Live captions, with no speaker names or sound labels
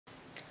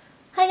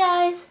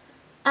guys,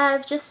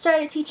 I've just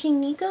started teaching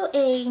Niko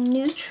a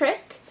new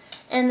trick,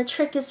 and the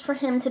trick is for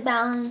him to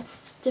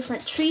balance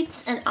different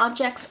treats and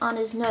objects on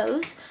his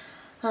nose.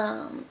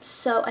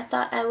 So I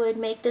thought I would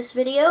make this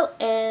video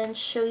and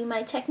show you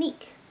my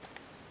technique.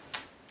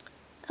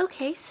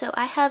 Okay, so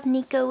I have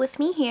Niko with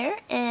me here,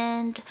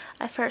 and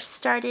I first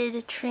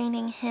started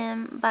training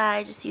him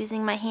by just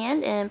using my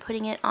hand and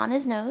putting it on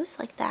his nose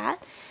like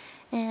that.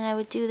 And I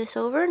would do this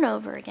over and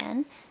over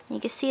again. And you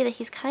can see that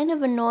he's kind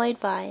of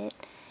annoyed by it,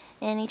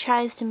 and he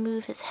tries to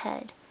move his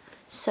head.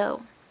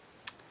 So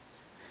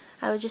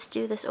I would just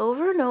do this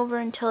over and over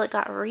until it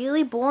got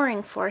really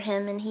boring for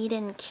him, and he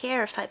didn't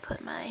care if I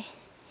put my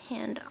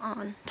hand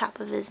on top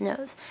of his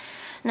nose.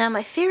 Now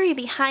my theory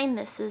behind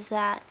this is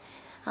that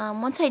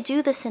once I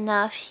do this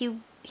enough, he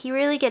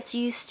really gets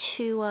used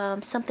to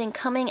something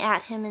coming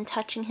at him and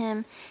touching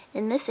him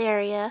in this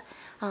area,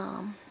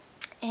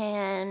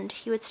 and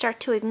he would start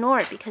to ignore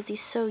it because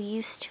he's so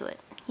used to it.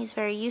 He's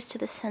very used to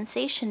the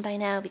sensation by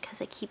now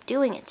because I keep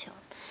doing it to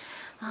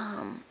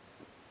him.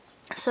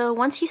 So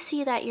once you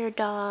see that your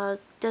dog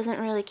doesn't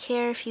really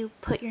care if you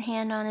put your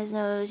hand on his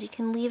nose, you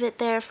can leave it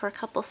there for a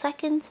couple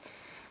seconds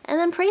and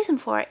then praise him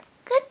for it.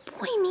 Good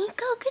boy,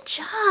 Niko. Good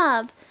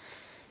job.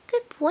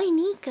 Good boy,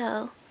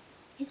 Niko.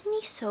 Isn't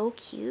he so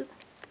cute?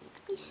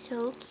 He's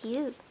so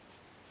cute.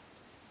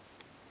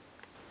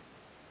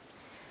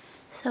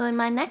 So in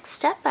my next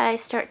step, I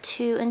start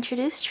to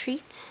introduce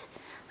treats,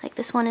 like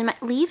this one in my,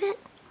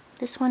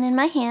 this one in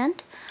my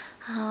hand.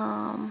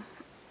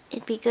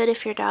 It'd be good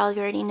if your dog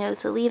already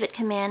knows the leave it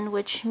command,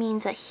 which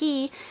means that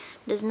he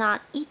does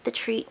not eat the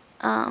treat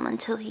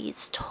until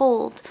he's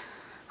told.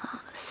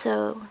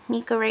 So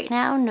Niko right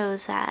now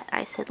knows that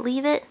I said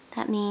leave it.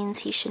 That means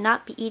he should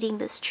not be eating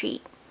this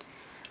treat.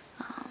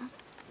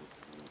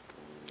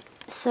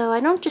 So I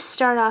don't just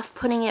start off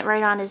putting it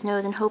right on his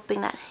nose and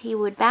hoping that he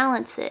would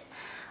balance it.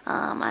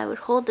 I would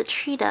hold the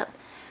treat up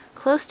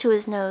close to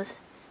his nose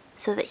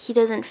so that he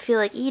doesn't feel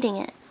like eating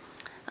it.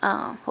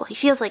 Well, he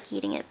feels like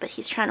eating it, but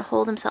he's trying to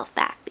hold himself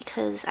back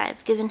because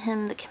I've given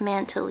him the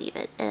command to leave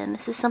it. And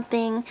this is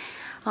something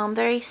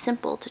very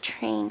simple to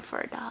train for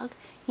a dog.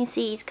 You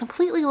see, he's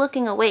completely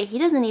looking away. He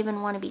doesn't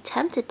even want to be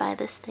tempted by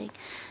this thing.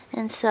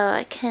 And so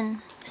I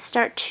can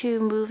start to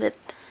move it,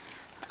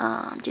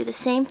 do the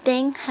same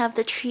thing, have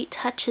the treat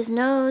touch his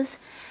nose,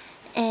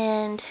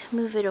 and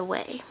move it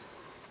away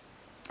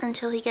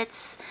until he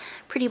gets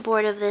pretty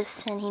bored of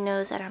this and he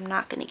knows that I'm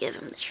not going to give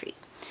him the treat.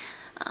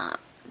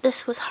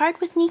 This was hard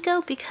with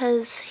Niko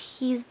because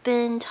he's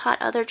been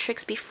taught other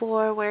tricks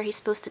before where he's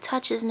supposed to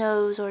touch his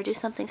nose or do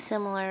something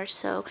similar,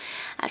 so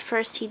at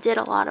first he did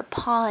a lot of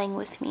pawing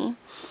with me,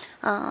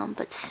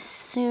 but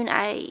soon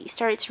I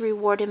started to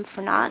reward him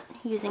for not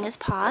using his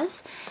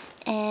paws,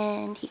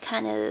 and he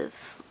kind of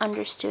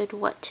understood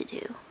what to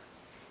do.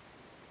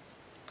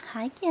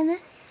 Hi,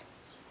 Guinness.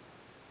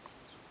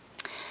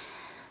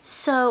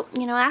 So,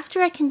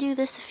 after I can do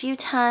this a few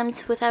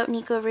times without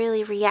Niko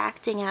really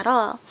reacting at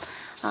all,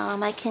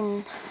 I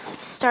can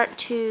start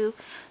to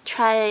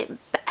try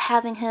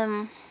having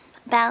him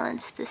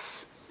balance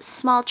this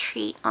small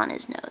treat on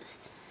his nose.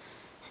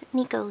 So,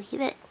 Niko, leave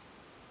it.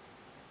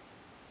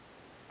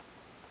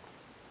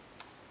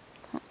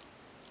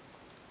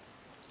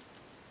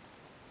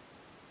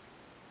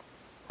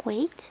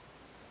 Wait.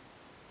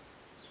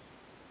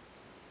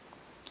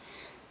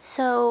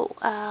 So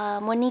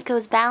when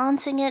Niko's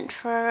balancing it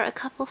for a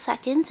couple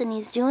seconds and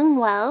he's doing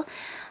well,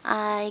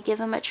 I give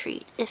him a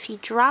treat. If he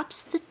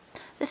drops the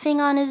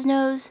thing on his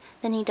nose,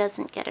 then he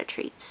doesn't get a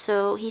treat.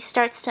 So he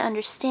starts to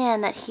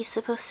understand that he's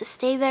supposed to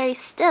stay very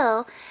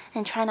still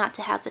and try not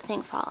to have the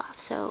thing fall off.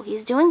 So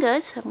he's doing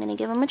good, so I'm going to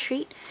give him a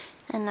treat,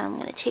 and I'm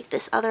going to take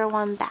this other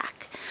one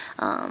back.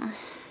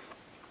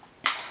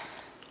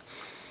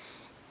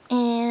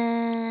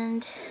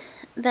 And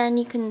then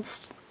you can,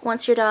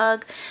 once your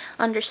dog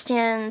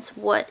understands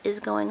what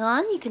is going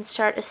on, you can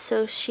start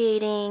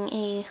associating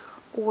a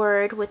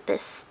word with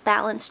this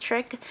balance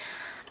trick.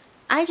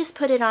 I just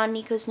put it on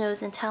Niko's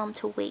nose and tell him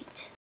to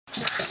wait.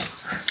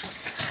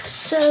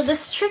 So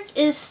this trick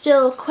is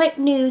still quite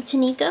new to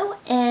Niko,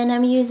 and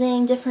I'm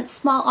using different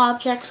small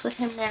objects with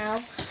him now.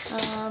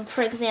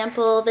 For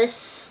example,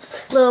 this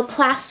little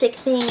plastic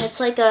thing, it's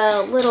like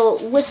a little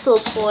whistle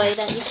toy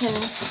that you can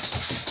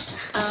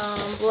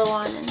blow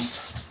on, and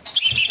it's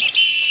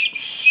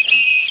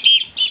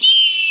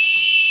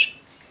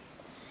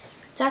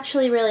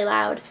actually really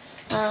loud.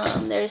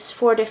 There's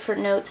 4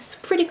 different notes. It's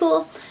pretty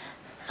cool.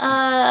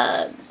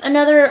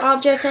 Another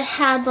object I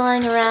had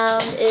lying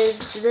around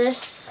is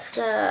this.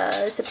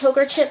 It's a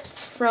poker chip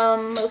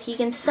from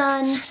Mohegan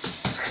Sun,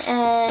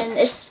 and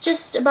it's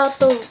just about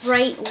the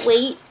right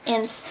weight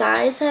and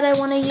size that I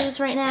want to use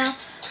right now.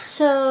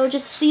 So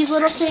just these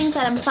little things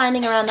that I'm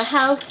finding around the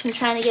house and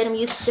trying to get him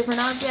used to different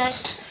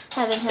objects,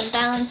 having him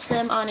balance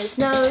them on his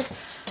nose.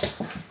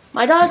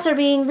 My dogs are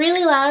being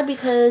really loud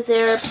because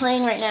they're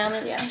playing right now.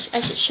 Maybe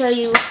I should show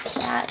you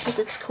that because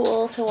it's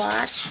cool to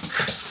watch.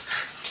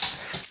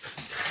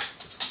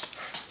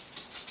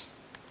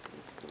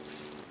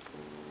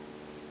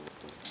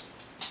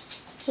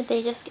 Did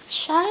they just get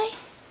shy?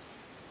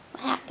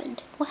 What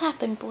happened? What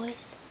happened, boys?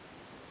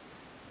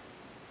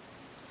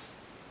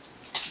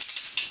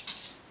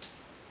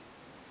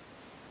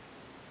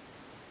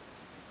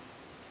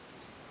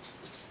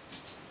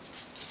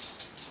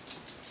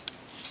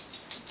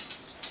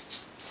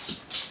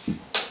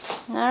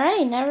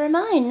 Alright, never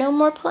mind. No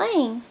more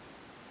playing.